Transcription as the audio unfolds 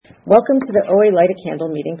Welcome to the OA Light a Candle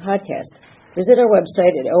Meeting podcast. Visit our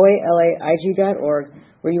website at oalaig.org,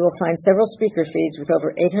 where you will find several speaker feeds with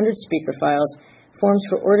over 800 speaker files, forms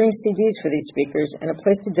for ordering CDs for these speakers, and a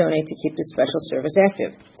place to donate to keep this special service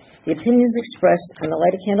active. The opinions expressed on the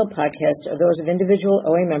Light a Candle podcast are those of individual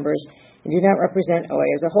OA members and do not represent OA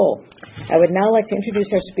as a whole. I would now like to introduce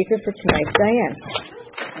our speaker for tonight, Diane.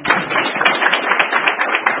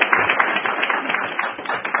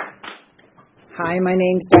 Hi, my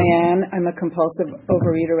name's Diane. I'm a compulsive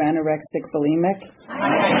overeater, anorexic, bulimic.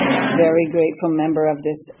 Very grateful member of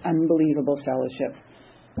this unbelievable fellowship.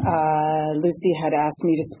 Lucy had asked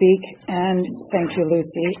me to speak, and thank you,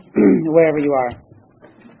 Lucy, wherever you are.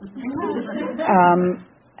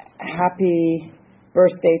 Happy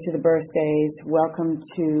birthday to the birthdays. Welcome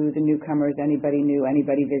to the newcomers, anybody new,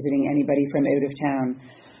 anybody visiting, anybody from out of town.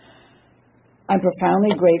 I'm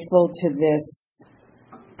profoundly grateful to this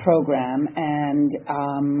program, and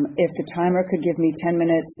if the timer could give me 10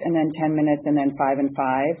 minutes and then 10 minutes and then 5 and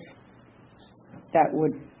 5, that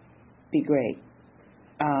would be great.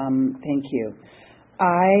 Thank you.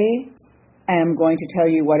 I am going to tell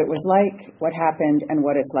you what it was like, what happened, and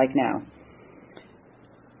what it's like now.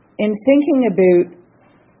 In thinking about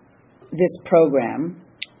this program,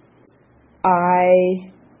 I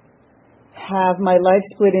have my life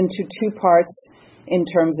split into two parts in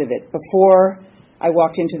terms of it. Before I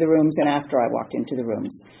walked into the rooms and after I walked into the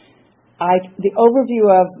rooms. The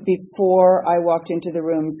overview of before I walked into the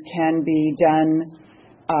rooms can be done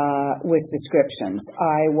with descriptions.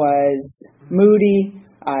 I was moody,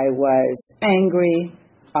 I was angry,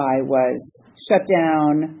 I was shut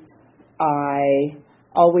down, I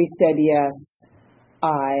always said yes,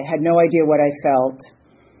 I had no idea what I felt.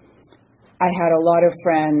 I had a lot of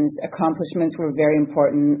friends, accomplishments were very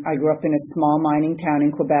important. I grew up in a small mining town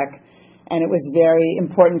in Quebec, and it was very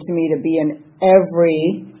important to me to be in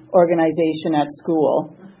every organization at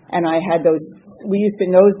school. And I had those, we used to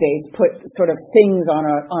in those days put sort of things on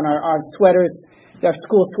our sweaters, our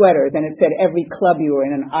school sweaters, and it said every club you were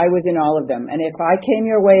in, and I was in all of them. And if I came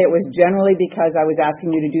your way, it was generally because I was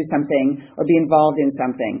asking you to do something or be involved in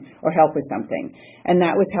something or help with something. And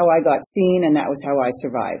that was how I got seen, and that was how I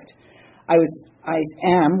survived. I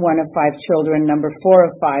am one of 5 children, number 4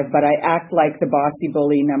 of 5, but I act like the bossy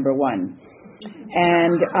bully, number 1.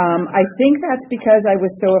 And I think that's because I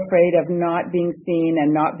was so afraid of not being seen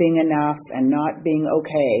and not being enough and not being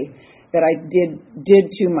okay that I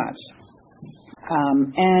did too much.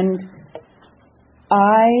 And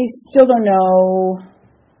I still don't know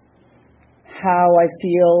how I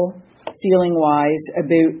feel feeling-wise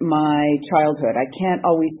about my childhood. I can't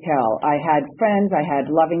always tell. I had friends, I had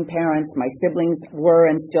loving parents, my siblings were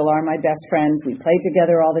and still are my best friends. We played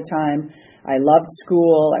together all the time. I loved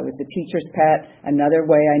school. I was the teacher's pet, another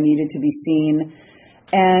way I needed to be seen.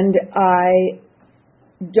 And I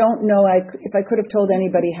don't know if I could have told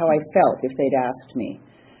anybody how I felt if they'd asked me.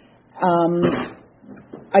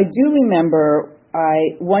 I do remember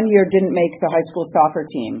I one year didn't make the high school soccer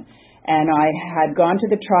team, and I had gone to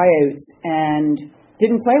the tryouts and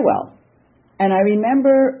didn't play well. And I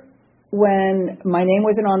remember when my name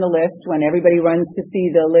wasn't on the list, when everybody runs to see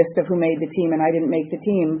the list of who made the team and I didn't make the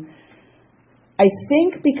team, I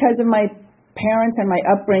think because of my parents and my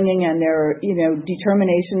upbringing and their,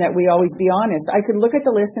 determination that we always be honest, I could look at the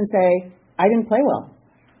list and say, I didn't play well.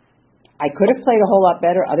 I could have played a whole lot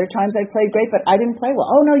better. Other times I played great, but I didn't play well.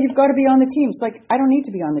 Oh, no, you've got to be on the team. It's like, I don't need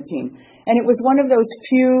to be on the team. And it was one of those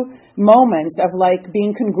few moments of like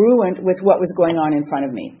being congruent with what was going on in front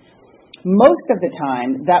of me. Most of the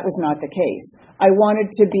time, that was not the case. I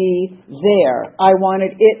wanted to be there. I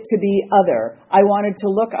wanted it to be other. I wanted to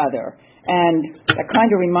look other. And that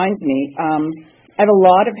kind of reminds me, I have a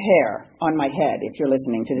lot of hair on my head, if you're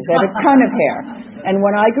listening to this. I have a ton of hair. And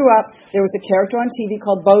when I grew up, there was a character on TV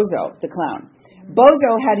called Bozo, the clown.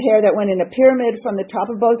 Bozo had hair that went in a pyramid from the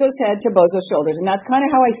top of Bozo's head to Bozo's shoulders. And that's kind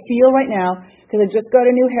of how I feel right now, because I just got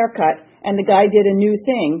a new haircut, and the guy did a new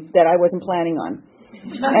thing that I wasn't planning on.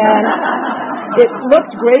 And it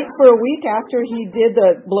looked great for a week after he did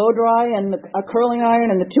the blow dry and a curling iron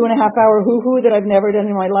and the 2.5-hour hoo-hoo that I've never done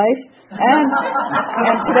in my life.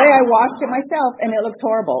 And today I washed it myself, and it looks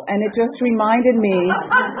horrible. And it just reminded me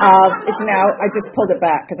of, I just pulled it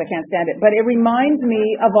back because I can't stand it. But it reminds me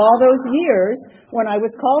of all those years when I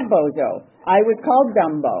was called Bozo. I was called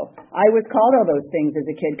Dumbo. I was called all those things as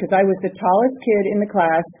a kid because I was the tallest kid in the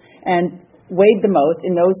class and weighed the most.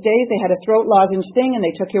 In those days, they had a throat lozenge thing, and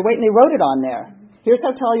they took your weight, and they wrote it on there. Here's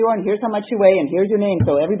how tall you are, and here's how much you weigh, and here's your name,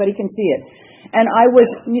 so everybody can see it. And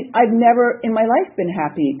I've never in my life been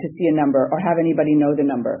happy to see a number or have anybody know the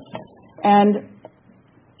number. And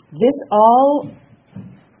this all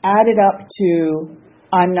added up to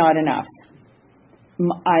I'm not enough.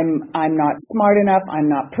 I'm not smart enough. I'm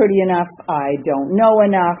not pretty enough. I don't know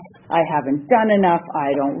enough. I haven't done enough.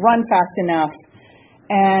 I don't run fast enough.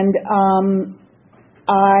 And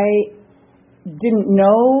I didn't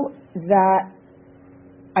know that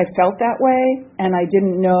I felt that way, and I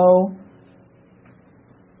didn't know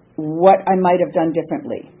what I might have done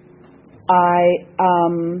differently. I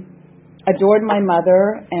adored my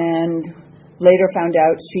mother and later found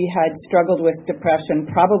out she had struggled with depression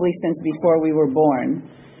probably since before we were born.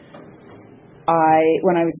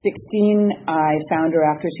 When I was 16, I found her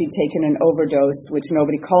after she'd taken an overdose, which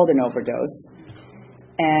nobody called an overdose.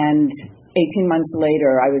 And 18 months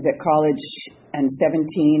later, I was at college and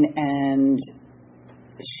 17, and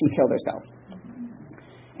she killed herself.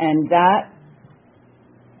 And that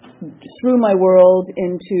threw my world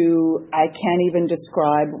into, I can't even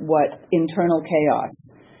describe what internal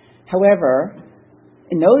chaos. However,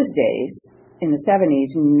 in those days, in the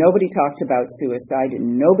 70s, nobody talked about suicide,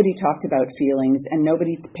 nobody talked about feelings, and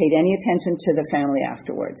nobody paid any attention to the family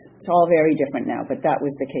afterwards. It's all very different now, but that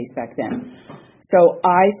was the case back then. So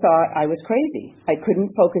I thought I was crazy. I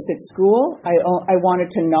couldn't focus at school. I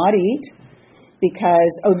wanted to not eat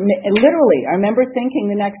because, literally, I remember thinking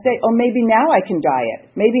the next day, maybe now I can diet.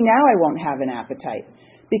 Maybe now I won't have an appetite.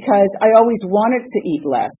 Because I always wanted to eat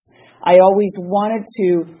less. I always wanted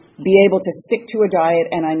to be able to stick to a diet,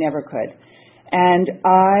 and I never could. And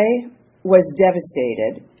I was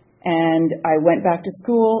devastated, and I went back to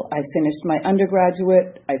school. I finished my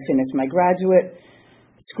undergraduate. I finished my graduate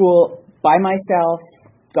school by myself,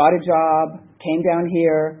 got a job, came down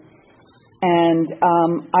here, and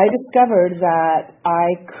I discovered that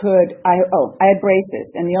I had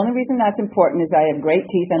braces. And the only reason that's important is I have great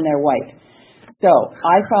teeth and they're white. So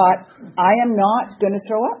I thought, I am not going to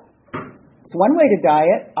throw up. It's one way to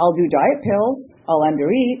diet. I'll do diet pills. I'll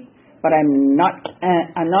undereat. But I'm not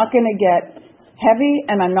going to get heavy,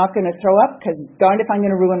 and I'm not going to throw up because darned if I'm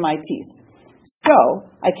going to ruin my teeth. So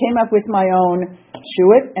I came up with my own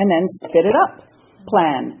chew it and then spit it up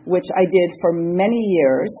plan, which I did for many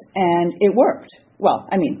years, and it worked. Well,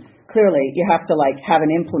 I mean, clearly you have to have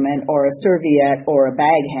an implement or a serviette or a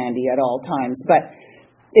bag handy at all times, but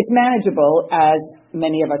it's manageable. As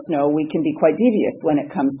many of us know, we can be quite devious when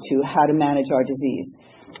it comes to how to manage our disease.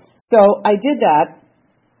 So I did that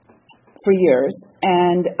for years,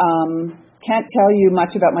 and can't tell you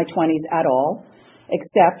much about my 20s at all,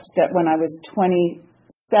 except that when I was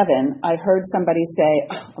 27, I heard somebody say,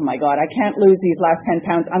 oh my God, I can't lose these last 10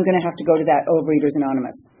 pounds. I'm going to have to go to that Overeaters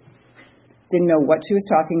Anonymous. Didn't know what she was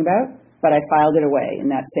talking about, but I filed it away in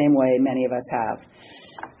that same way many of us have.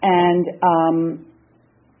 And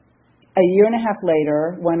a year and a half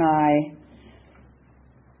later, when I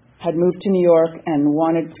had moved to New York and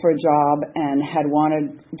wanted for a job and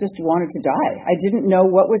just wanted to die. I didn't know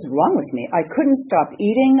what was wrong with me. I couldn't stop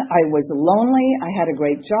eating. I was lonely. I had a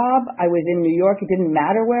great job. I was in New York. It didn't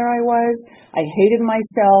matter where I was. I hated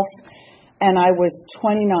myself. And I was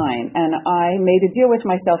 29. And I made a deal with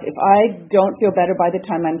myself. If I don't feel better by the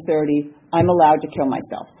time I'm 30, I'm allowed to kill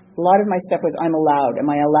myself. A lot of my stuff was, I'm allowed.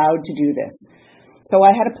 Am I allowed to do this? So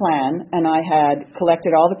I had a plan, and I had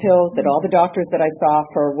collected all the pills that all the doctors that I saw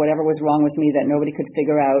for whatever was wrong with me that nobody could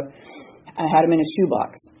figure out. I had them in a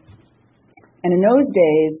shoebox. And in those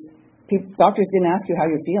days, doctors didn't ask you how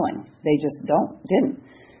you're feeling. They just didn't.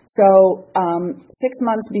 So 6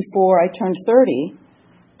 months before I turned 30,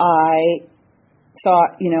 I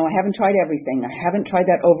thought, I haven't tried everything. I haven't tried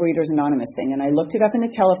that Overeaters Anonymous thing. And I looked it up in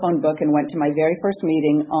the telephone book and went to my very first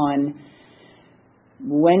meeting on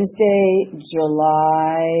Wednesday,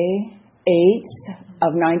 July 8th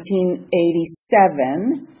of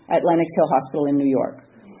 1987 at Lenox Hill Hospital in New York.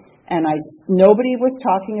 And nobody was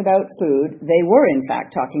talking about food. They were, in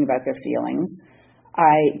fact, talking about their feelings.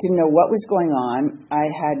 I didn't know what was going on. I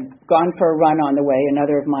had gone for a run on the way,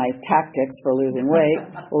 another of my tactics for losing weight,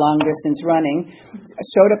 long-distance running. I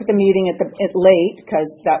showed up at the meeting at late, because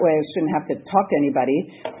that way I shouldn't have to talk to anybody,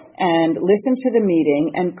 and listened to the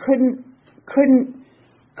meeting and couldn't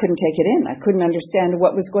take it in. I couldn't understand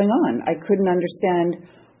what was going on. I couldn't understand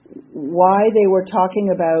why they were talking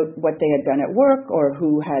about what they had done at work or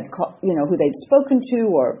who they'd spoken to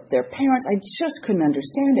or their parents. I just couldn't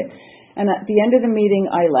understand it. And at the end of the meeting,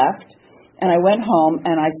 I left and I went home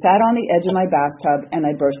and I sat on the edge of my bathtub and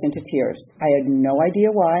I burst into tears. I had no idea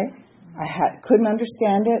why. Couldn't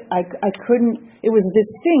understand it. I couldn't. It was this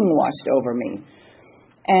thing washed over me.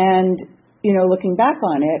 And, looking back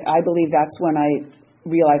on it, I believe that's when I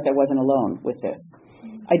realized I wasn't alone with this.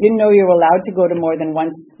 I didn't know you were allowed to go to more than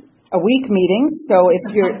once a week meetings. So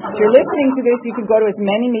if you're listening to this, you can go to as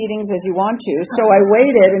many meetings as you want to. So I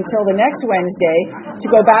waited until the next Wednesday to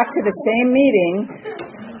go back to the same meeting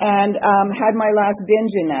and had my last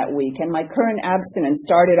binge in that week. And my current abstinence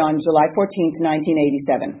started on July 14th,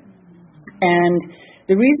 1987. And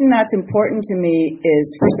the reason that's important to me is,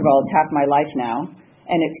 first of all, it's half my life now.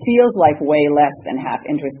 And it feels like way less than half,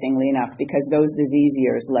 interestingly enough, because those disease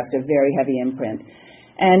years left a very heavy imprint.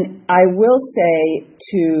 And I will say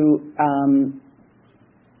to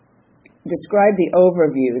describe the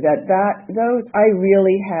overview those I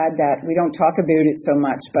really had that. We don't talk about it so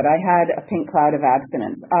much, but I had a pink cloud of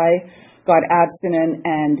abstinence. I got abstinent,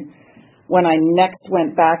 and when I next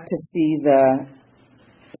went back to see the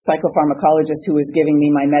psychopharmacologist who was giving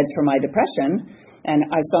me my meds for my depression, and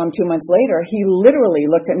I saw him 2 months later, he literally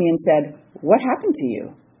looked at me and said, "What happened to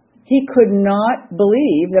you?" He could not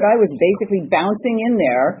believe that I was basically bouncing in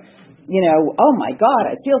there, "Oh my God,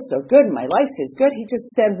 I feel so good, my life is good." He just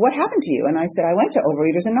said, "What happened to you?" And I said, "I went to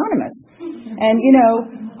Overeaters Anonymous." And,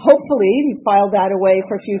 hopefully he filed that away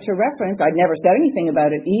for future reference. I'd never said anything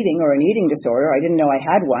about an eating or an eating disorder. I didn't know I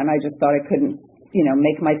had one. I just thought I couldn't,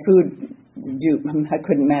 make my food I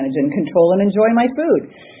couldn't manage and control and enjoy my food.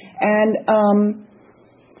 And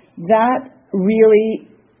that really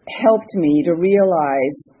helped me to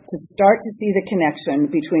realize, to start to see the connection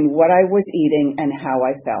between what I was eating and how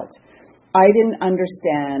I felt. I didn't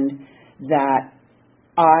understand that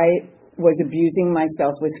I was abusing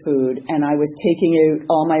myself with food and I was taking out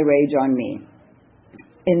all my rage on me.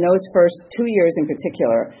 In those first 2 years in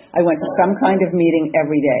particular, I went to some kind of meeting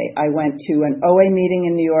every day. I went to an OA meeting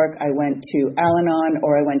in New York, I went to Al-Anon,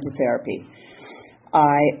 or I went to therapy.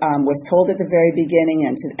 I was told at the very beginning,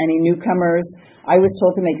 and to any newcomers, I was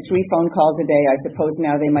told to make 3 phone calls a day. I suppose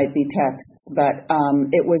now they might be texts, but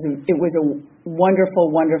it was a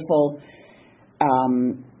wonderful, wonderful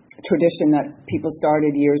tradition that people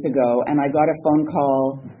started years ago. And I got a phone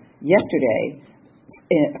call yesterday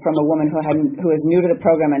from a woman who was new to the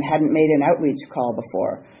program and hadn't made an outreach call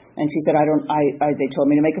before. And she said, they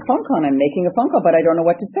told me to make a phone call, and I'm making a phone call, but I don't know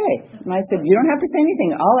what to say. And I said, "You don't have to say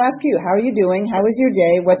anything. I'll ask you, how are you doing? How was your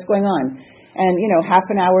day? What's going on?" And, half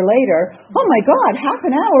an hour later, "Oh my God, half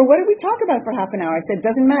an hour? What did we talk about for half an hour?" I said,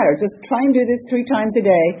 "Doesn't matter. Just try and do this 3 times a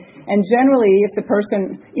day. And generally, even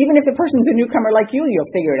if the person's a newcomer like you'll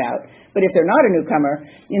figure it out. But if they're not a newcomer,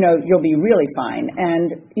 you'll be really fine."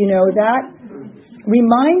 And, that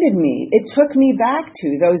reminded me, it took me back to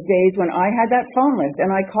those days when I had that phone list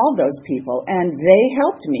and I called those people and they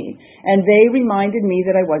helped me and they reminded me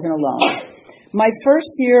that I wasn't alone. My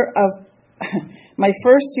first year of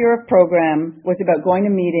program was about going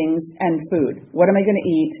to meetings and food. What am I going to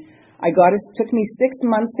eat? It took me 6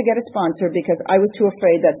 months to get a sponsor because I was too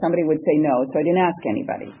afraid that somebody would say no, so I didn't ask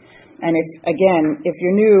anybody. And if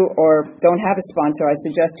you're new or don't have a sponsor, I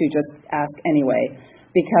suggest you just ask anyway,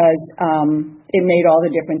 because it made all the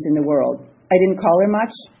difference in the world. I didn't call her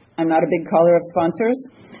much. I'm not a big caller of sponsors.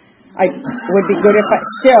 I would be good if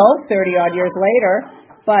still 30 odd years later,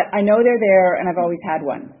 but I know they're there and I've always had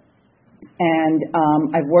one. And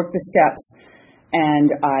I've worked the steps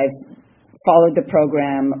and I've followed the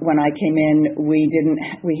program. When I came in,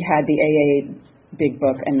 we had the AA Big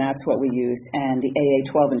Book, and that's what we used, and the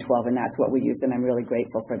AA 12 and 12, and that's what we used, and I'm really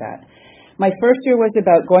grateful for that. My first year was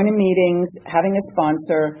about going to meetings, having a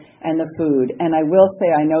sponsor, and the food. And I will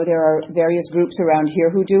say, I know there are various groups around here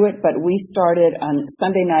who do it, but we started on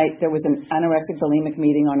Sunday night. There was an anorexic bulimic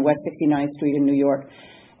meeting on West 69th Street in New York,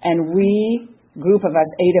 and group of us,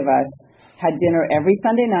 8 of us, had dinner every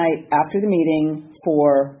Sunday night after the meeting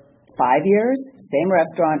for 5 years, same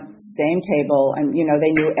restaurant, same table, and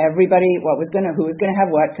they knew everybody who was going to have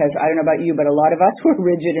what, because I don't know about you, but a lot of us were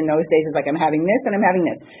rigid in those days. It's like, I'm having this and I'm having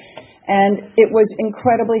this. And it was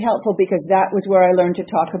incredibly helpful because that was where I learned to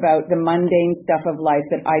talk about the mundane stuff of life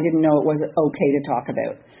that I didn't know it was okay to talk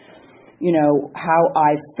about. How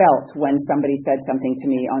I felt when somebody said something to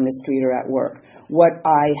me on the street or at work, what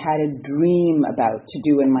I had a dream about to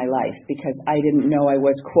do in my life because I didn't know I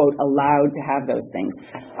was, quote, allowed to have those things.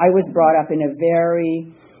 I was brought up in a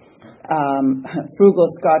very frugal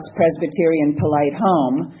Scots Presbyterian polite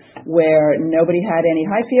home where nobody had any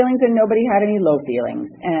high feelings and nobody had any low feelings.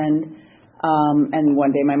 And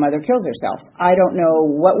one day my mother kills herself. I don't know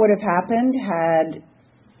what would have happened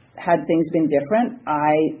had things been different.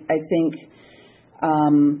 I think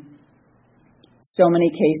so many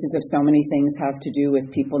cases of so many things have to do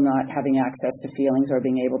with people not having access to feelings or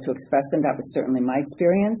being able to express them. That was certainly my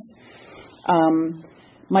experience.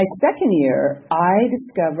 My second year, I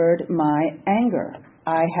discovered my anger.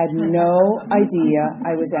 I had no idea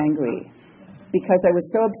I was angry. because I was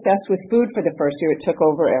so obsessed with food for the first year, it took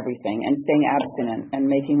over everything, and staying abstinent and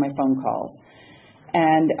making my phone calls.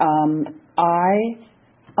 And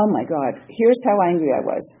oh my God, here's how angry I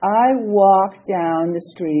was. I walked down the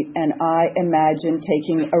street and I imagined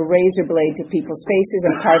taking a razor blade to people's faces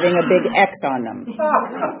and carving a big X on them.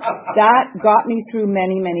 That got me through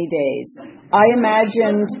many, many days. I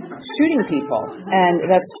imagined shooting people, and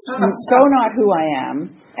that's so not who I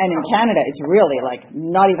am. And in Canada, it's really like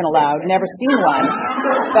not even allowed, never seen one.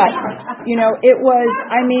 But, it was,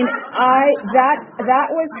 that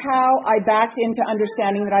was how I backed into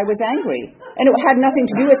understanding that I was angry. And it had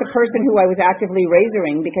nothing to do with the person who I was actively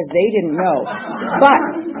razoring because they didn't know.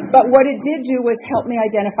 But what it did do was help me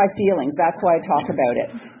identify feelings. That's why I talk about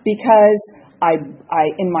it. Because I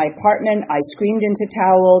in my apartment, I screamed into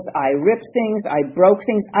towels, I ripped things, I broke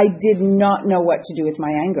things. I did not know what to do with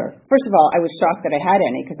my anger. First of all, I was shocked that I had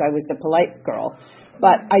any because I was the polite girl,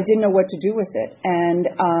 but I didn't know what to do with it. And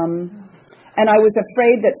I was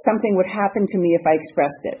afraid that something would happen to me if I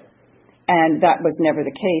expressed it. And that was never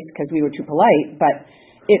the case because we were too polite, but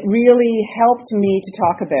it really helped me to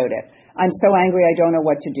talk about it. I'm so angry, I don't know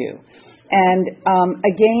what to do. And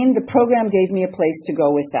again, the program gave me a place to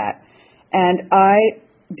go with that. And I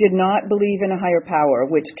did not believe in a higher power,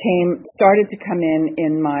 which started to come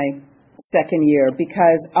in my second year,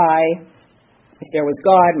 because if there was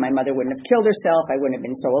God, my mother wouldn't have killed herself, I wouldn't have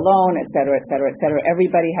been so alone, et cetera, et cetera, et cetera.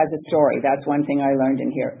 Everybody has a story. That's one thing I learned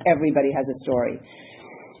in here. Everybody has a story.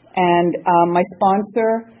 And my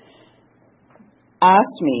sponsor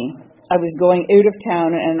asked me, I was going out of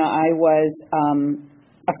town and I was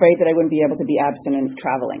afraid that I wouldn't be able to be abstinent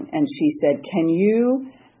traveling. And she said, can you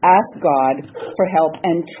ask God for help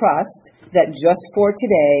and trust that just for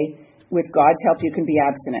today, with God's help, you can be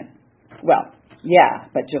abstinent? Well, yeah,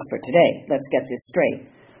 but just for today. Let's get this straight.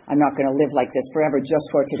 I'm not going to live like this forever, just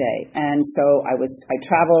for today. And so I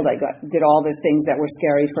traveled, did all the things that were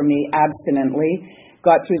scary for me abstinently,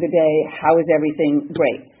 got through the day. How is everything?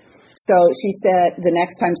 Great. So she said the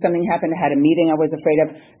next time something happened, I had a meeting I was afraid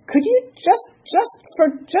of. Could you just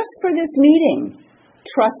for this meeting,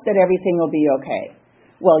 trust that everything will be okay?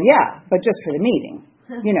 Well, yeah, but just for the meeting.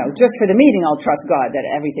 Just for the meeting, I'll trust God that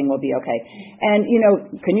everything will be okay. And,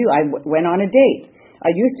 I went on a date. I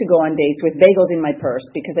used to go on dates with bagels in my purse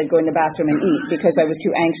because I'd go in the bathroom and eat because I was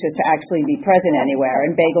too anxious to actually be present anywhere.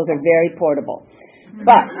 And bagels are very portable.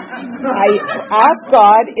 But I asked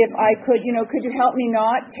God if I could, could you help me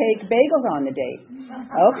not take bagels on the date?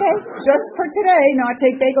 Okay, just for today, not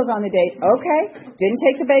take bagels on the date. Okay, didn't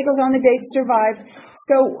take the bagels on the date, survived.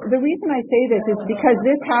 So the reason I say this is because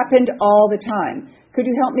this happened all the time. Could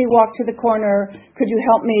you help me walk to the corner? Could you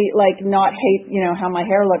help me not hate, how my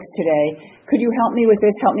hair looks today? Could you help me with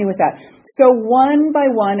this, help me with that? So one by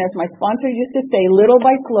one, as my sponsor used to say, little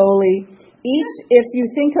by slowly, if you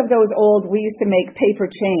think of those we used to make paper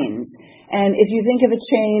chains. And if you think of a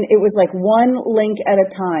chain, it was like one link at a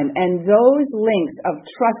time. And those links of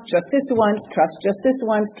trust just this once, trust just this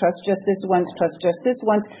once, trust just this once, trust just this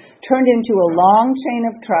once, turned into a long chain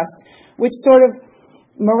of trust, which sort of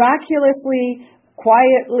miraculously,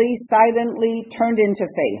 quietly, silently turned into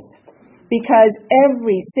faith. Because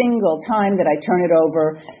every single time that I turn it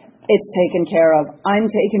over, it's taken care of, I'm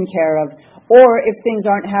taken care of. Or if things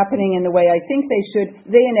aren't happening in the way I think they should,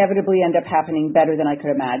 they inevitably end up happening better than I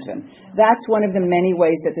could imagine. That's one of the many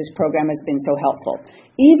ways that this program has been so helpful.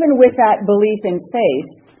 Even with that belief in faith,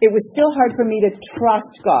 it was still hard for me to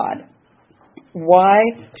trust God. Why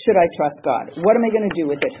should I trust God? What am I going to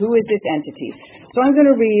do with it? Who is this entity? So I'm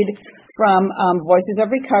going to read from Voices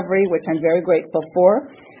of Recovery, which I'm very grateful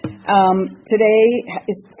for. Today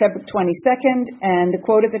is February 22nd, and the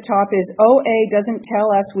quote at the top is, OA doesn't tell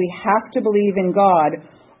us we have to believe in God,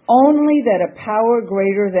 only that a power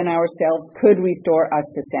greater than ourselves could restore us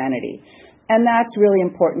to sanity. And that's really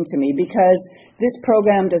important to me because this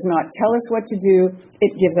program does not tell us what to do,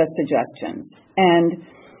 it gives us suggestions. And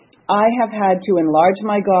I have had to enlarge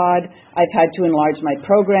my God, I've had to enlarge my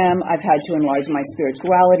program, I've had to enlarge my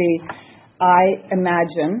spirituality. I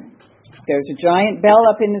imagine there's a giant bell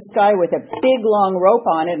up in the sky with a big long rope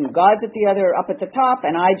on it, and God's up at the top,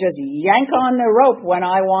 and I just yank on the rope when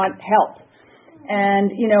I want help. And,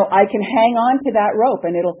 I can hang on to that rope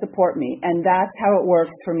and it'll support me. And that's how it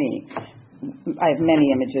works for me. I have many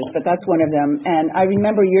images, but that's one of them. And I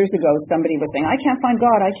remember years ago somebody was saying, I can't find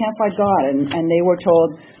God, I can't find God. And they were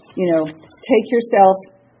told, take yourself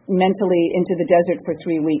mentally into the desert for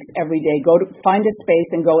 3 weeks every day. Find a space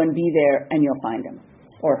and go and be there, and you'll find him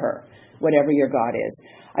or her, whatever your God is.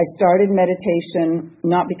 I started meditation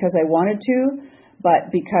not because I wanted to, but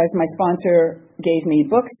because my sponsor gave me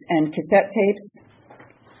books and cassette tapes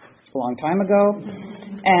a long time ago,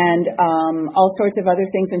 and all sorts of other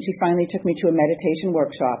things. And she finally took me to a meditation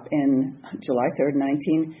workshop in July 3rd,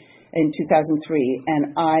 2003,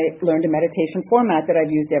 and I learned a meditation format that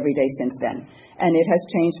I've used every day since then. And it has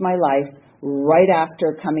changed my life right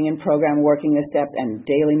after coming in program, working the steps, and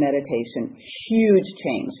daily meditation. Huge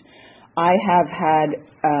change. I have had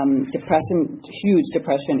huge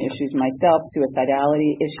depression issues myself,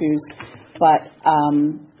 suicidality issues, but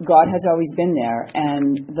God has always been there,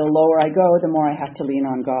 and the lower I go, the more I have to lean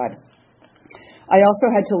on God. I also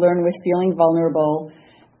had to learn with feeling vulnerable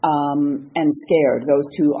and scared. Those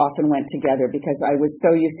two often went together because I was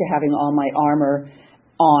so used to having all my armor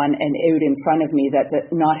on and out in front of me that to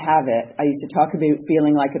not have it. I used to talk about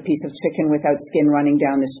feeling like a piece of chicken without skin running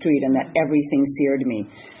down the street and that everything seared me.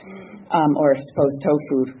 Or I suppose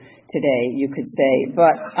tofu today, you could say.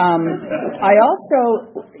 But I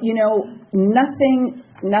also, nothing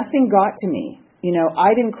got to me.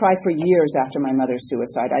 I didn't cry for years after my mother's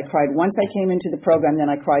suicide. I cried once I came into the program, then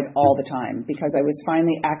I cried all the time because I was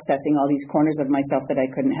finally accessing all these corners of myself that I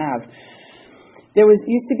couldn't have. There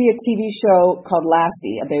used to be a TV show called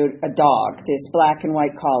Lassie about a dog, this black and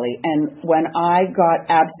white collie. And when I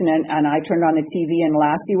got abstinent and I turned on the TV and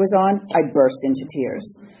Lassie was on, I burst into tears.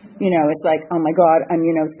 It's like, oh my God, I'm,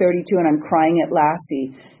 32 and I'm crying at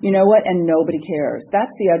Lassie. You know what? And nobody cares.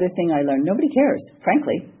 That's the other thing I learned. Nobody cares,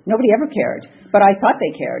 frankly. Nobody ever cared. But I thought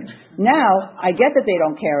they cared. Now, I get that they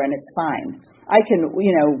don't care and it's fine. I can,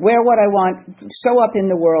 wear what I want, show up in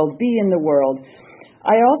the world, be in the world.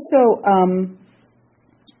 I also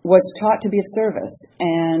was taught to be of service.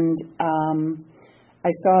 And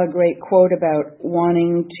I saw a great quote about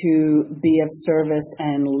wanting to be of service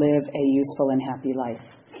and live a useful and happy life.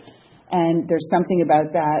 And there's something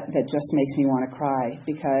about that just makes me want to cry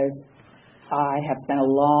because I have spent a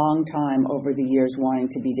long time over the years wanting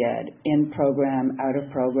to be dead, in program, out of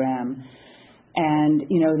program. And,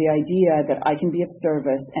 the idea that I can be of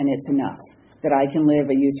service and it's enough, that I can live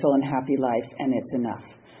a useful and happy life and it's enough.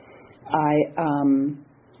 I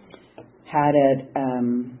had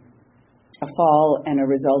a fall and a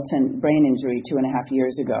resultant brain injury 2.5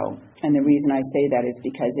 years ago. And the reason I say that is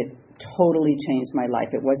because it totally changed my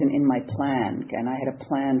life. It wasn't in my plan, and I had a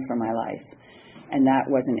plan for my life, and that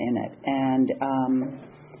wasn't in it. And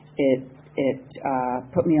it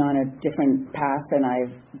put me on a different path than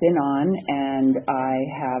I've been on, and I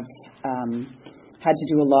have had to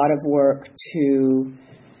do a lot of work to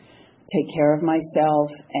take care of myself,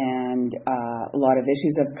 and a lot of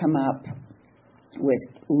issues have come up with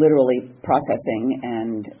literally processing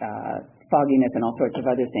and fogginess and all sorts of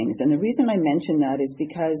other things. And the reason I mention that is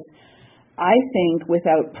because I think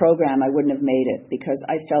without program I wouldn't have made it, because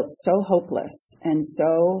I felt so hopeless and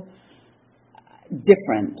so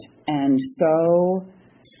different and so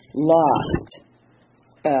lost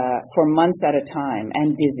for months at a time,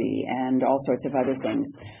 and dizzy and all sorts of other things.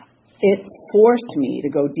 It forced me to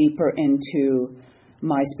go deeper into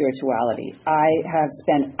my spirituality. I have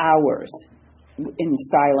spent hours in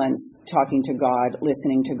silence, talking to God,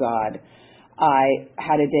 listening to God. I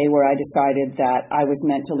had a day where I decided that I was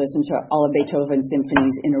meant to listen to all of Beethoven's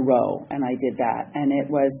symphonies in a row, and I did that, and it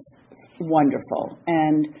was wonderful.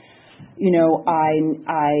 And,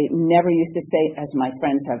 I never used to say, as my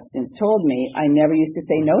friends have since told me, I never used to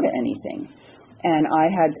say no to anything. And I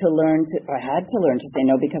had to learn to say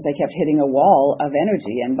no because I kept hitting a wall of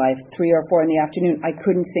energy. And by 3 or 4 in the afternoon, I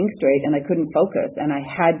couldn't think straight and I couldn't focus. And I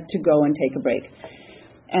had to go and take a break.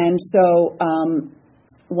 And so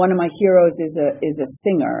one of my heroes is a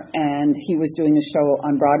singer, and he was doing a show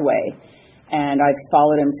on Broadway. And I've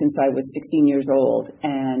followed him since I was 16 years old.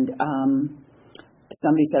 And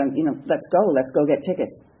somebody said, let's go get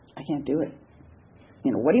tickets. I can't do it.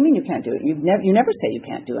 What do you mean you can't do it? You never say you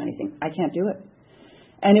can't do anything. I can't do it.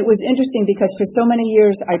 And it was interesting because for so many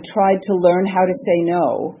years I tried to learn how to say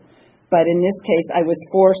no, but in this case I was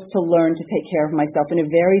forced to learn to take care of myself in a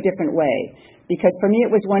very different way. Because for me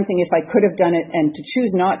it was one thing if I could have done it, and to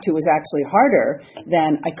choose not to was actually harder,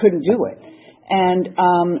 then I couldn't do it. And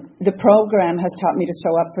the program has taught me to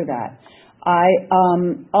show up for that. I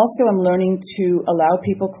also am learning to allow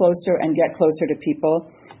people closer and get closer to people.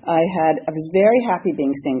 I was very happy being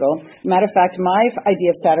single. Matter of fact, my idea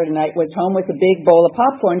of Saturday night was home with a big bowl of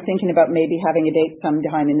popcorn, thinking about maybe having a date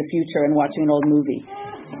sometime in the future and watching an old movie.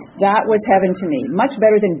 That was heaven to me. Much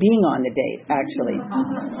better than being on the date, actually.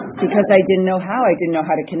 Because I didn't know how. I didn't know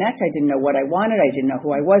how to connect. I didn't know what I wanted. I didn't know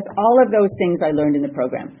who I was. All of those things I learned in the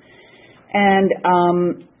program. And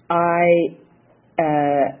I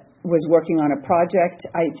was working on a project.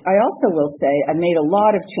 I also will say I made a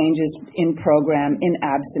lot of changes in program, in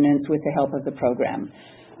abstinence, with the help of the program.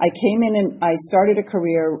 I came in and I started a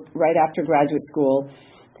career right after graduate school.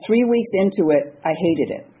 3 weeks into it, I hated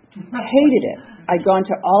it. Hated it. I'd gone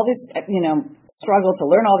to all this, struggle to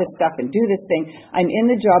learn all this stuff and do this thing. I'm in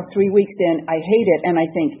the job 3 weeks in. I hate it, and I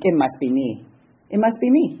think, it must be me. It must be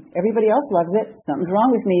me. Everybody else loves it. Something's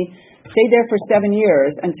wrong with me. Stayed there for 7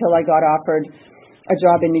 years until I got offered a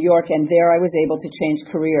job in New York, and there I was able to change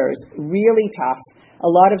careers. Really tough. A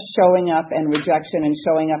lot of showing up and rejection and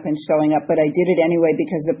showing up and showing up, but I did it anyway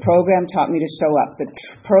because the program taught me to show up. The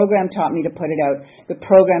program taught me to put it out. The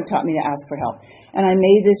program taught me to ask for help. And I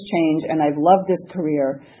made this change, and I've loved this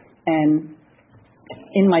career. And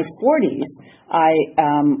in my 40s, I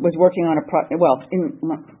was working on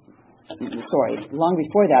long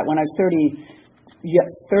before that, when I was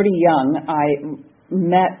 30 young, I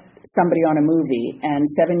met somebody on a movie, and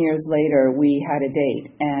 7 years later, we had a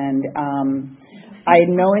date. And I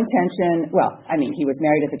had no intention, he was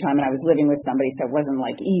married at the time and I was living with somebody, so it wasn't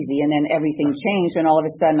easy. And then everything changed, and all of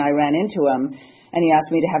a sudden I ran into him and he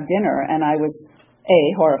asked me to have dinner, and I was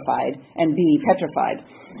A, horrified, and B, petrified.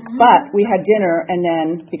 But we had dinner, and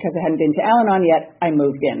then, because I hadn't been to Al-Anon yet, I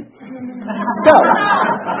moved in.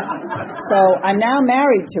 So I'm now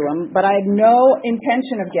married to him, but I had no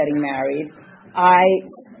intention of getting married.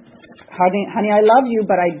 Honey, I love you,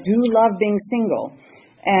 but I do love being single.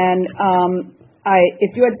 And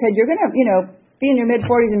if you had said, you're going to, be in your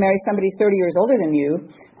mid-40s and marry somebody 30 years older than you,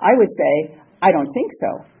 I would say, I don't think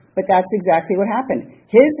so. But that's exactly what happened.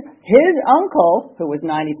 His uncle, who was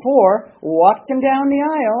 94, walked him down the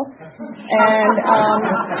aisle, and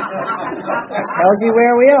tells you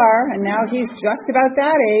where we are, and now he's just about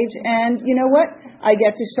that age, and you know what? I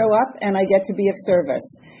get to show up, and I get to be of service.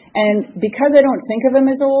 And because I don't think of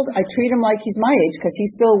him as old, I treat him like he's my age, because he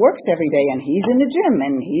still works every day, and he's in the gym,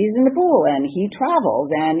 and he's in the pool, and he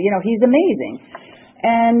travels, and, he's amazing.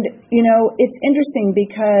 And, it's interesting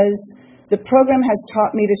because the program has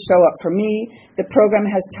taught me to show up for me. The program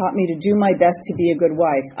has taught me to do my best to be a good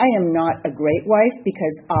wife. I am not a great wife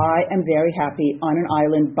because I am very happy on an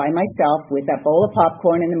island by myself with that bowl of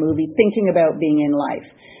popcorn in the movie, thinking about being in life.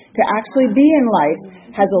 To actually be in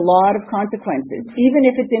life has a lot of consequences, even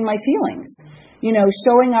if it's in my feelings.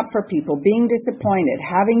 Showing up for people, being disappointed,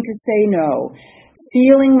 having to say no,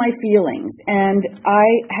 feeling my feelings. And I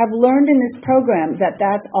have learned in this program that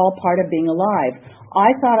that's all part of being alive.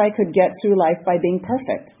 I thought I could get through life by being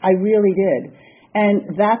perfect. I really did. And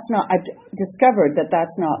I've discovered that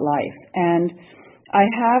that's not life. And I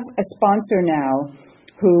have a sponsor now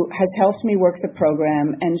who has helped me work the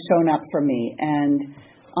program and shown up for me. And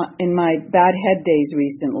in my bad head days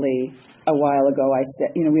recently, a while ago, I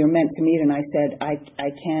said, we were meant to meet, and I said, I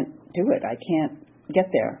can't do it. I can't get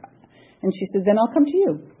there. And she said, then I'll come to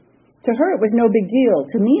you. To her, it was no big deal.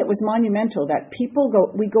 To me, it was monumental that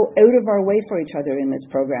we go out of our way for each other in this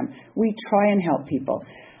program. We try and help people.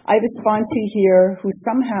 I have a sponsee here who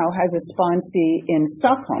somehow has a sponsee in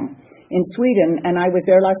Stockholm, in Sweden, and I was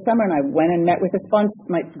there last summer, and I went and met with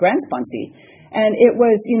my grand sponsee. And it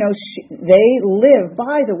was, they live,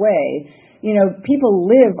 by the way, people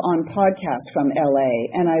live on podcasts from LA,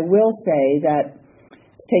 and I will say that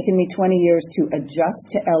it's taken me 20 years to adjust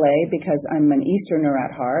to LA because I'm an Easterner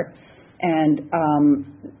at heart. And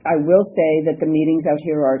I will say that the meetings out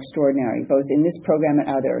here are extraordinary, both in this program and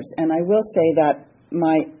others. And I will say that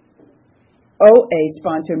my OA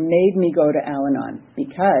sponsor made me go to Al-Anon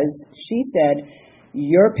because she said,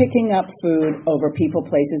 you're picking up food over people,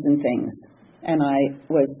 places, and things. And I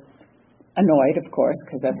was annoyed, of course,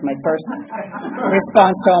 because that's my first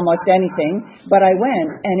response to almost anything. But I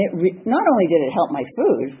went, and not only did it help my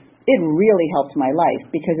food, it really helped my life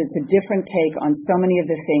because it's a different take on so many of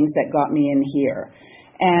the things that got me in here.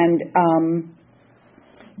 And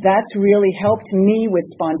that's really helped me with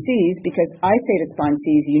sponsees because I say to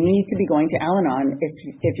sponsees, you need to be going to Al-Anon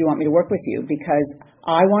if you want me to work with you because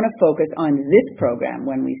I want to focus on this program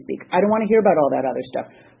when we speak. I don't want to hear about all that other stuff.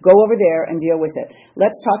 Go over there and deal with it.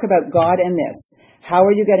 Let's talk about God and this. How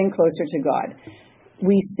are you getting closer to God?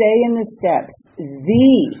 We say in the steps,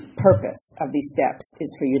 the purpose of these steps is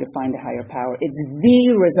for you to find a higher power. It's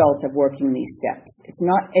the result of working these steps. It's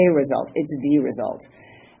not a result. It's the result.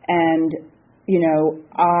 And,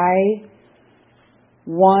 I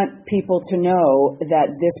want people to know that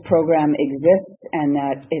this program exists and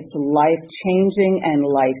that it's life-changing and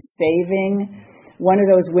life-saving. One of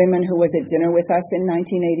those women who was at dinner with us in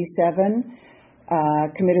 1987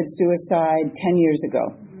 committed suicide 10 years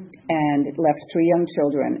ago and left 3 young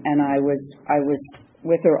children. And I was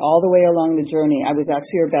with her all the way along the journey. I was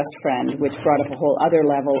actually her best friend, which brought up a whole other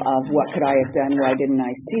level of what could I have done, why didn't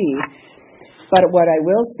I see? But what I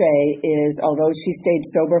will say is, although she stayed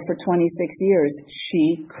sober for 26 years,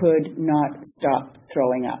 she could not stop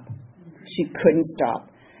throwing up. She couldn't stop.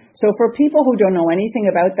 So for people who don't know anything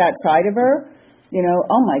about that side of her,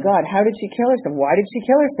 oh my God, how did she kill herself? Why did she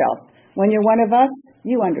kill herself? When you're one of us,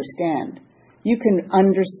 you understand. You can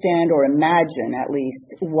understand or imagine at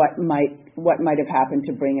least what might have happened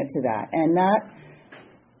to bring it to that. And that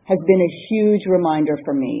has been a huge reminder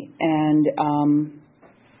for me. And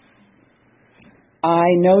I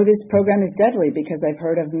know this program is deadly because I've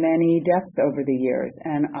heard of many deaths over the years,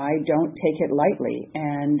 and I don't take it lightly.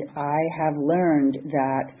 And I have learned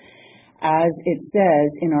that, as it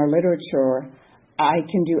says in our literature, I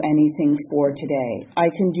can do anything for today. I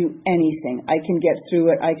can do anything. I can get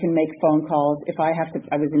through it. I can make phone calls. If I have to,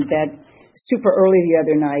 I was in bed super early the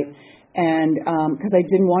other night, and because I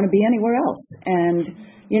didn't want to be anywhere else. And,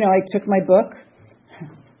 I took my book,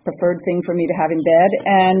 preferred thing for me to have in bed,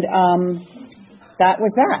 and that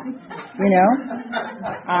was that,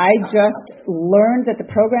 I just learned that the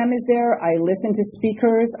program is there. I listened to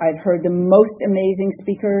speakers. I've heard the most amazing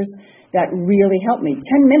speakers that really helped me.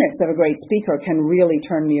 10 minutes of a great speaker can really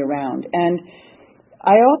turn me around. And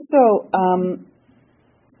I also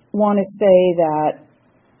want to say that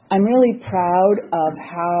I'm really proud of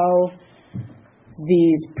how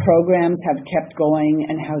these programs have kept going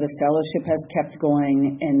and how the fellowship has kept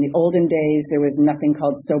going. In the olden days, there was nothing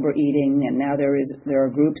called sober eating, and now there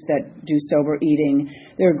are groups that do sober eating.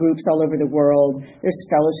 There are groups all over the world. There's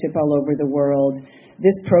fellowship all over the world.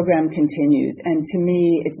 This program continues, and to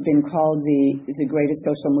me, it's been called the greatest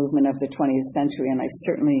social movement of the 20th century, and I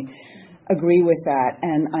certainly agree with that.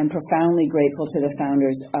 And I'm profoundly grateful to the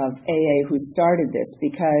founders of AA who started this,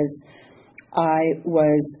 because I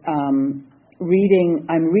was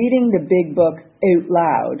I'm reading the big book out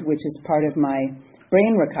loud, which is part of my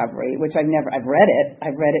brain recovery, which I've read it.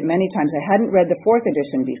 I've read it many times. I hadn't read the 4th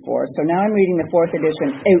edition before, so now I'm reading the 4th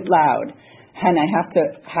edition out loud. And I have to,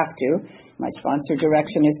 my sponsor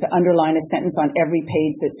direction is to underline a sentence on every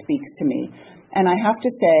page that speaks to me. And I have to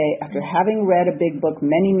say, after having read a big book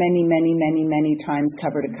many, many, many, many, many times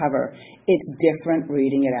cover to cover, it's different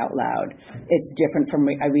reading it out loud. It's different from,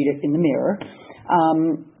 I read it in the mirror.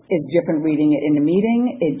 It's different reading it in a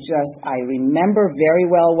meeting. I remember very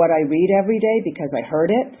well what I read every day because I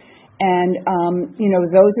heard it. And,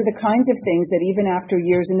 those are the kinds of things that even after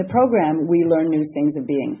years in the program, we learn new things of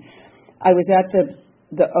being. I was at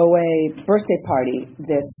the OA birthday party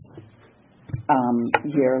this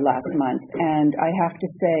year, last month, and I have to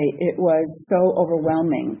say it was so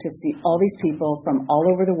overwhelming to see all these people from all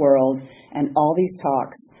over the world and all these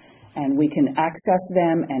talks. And we can access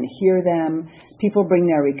them and hear them. People bring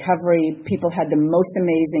their recovery. People had the most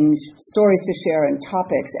amazing stories to share and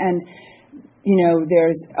topics. And,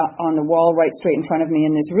 there's on the wall right straight in front of me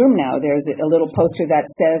in this room now, there's a little poster that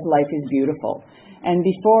says life is beautiful. And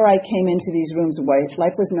before I came into these rooms,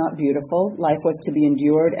 life was not beautiful. Life was to be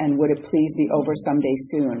endured, and would it please be over someday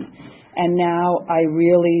soon. And now I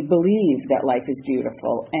really believe that life is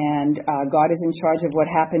beautiful. And God is in charge of what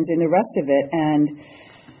happens in the rest of it. And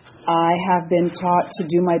I have been taught to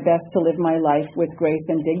do my best to live my life with grace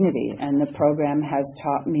and dignity, and the program has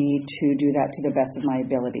taught me to do that to the best of my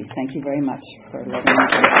ability. Thank you very much for letting me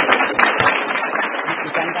do that.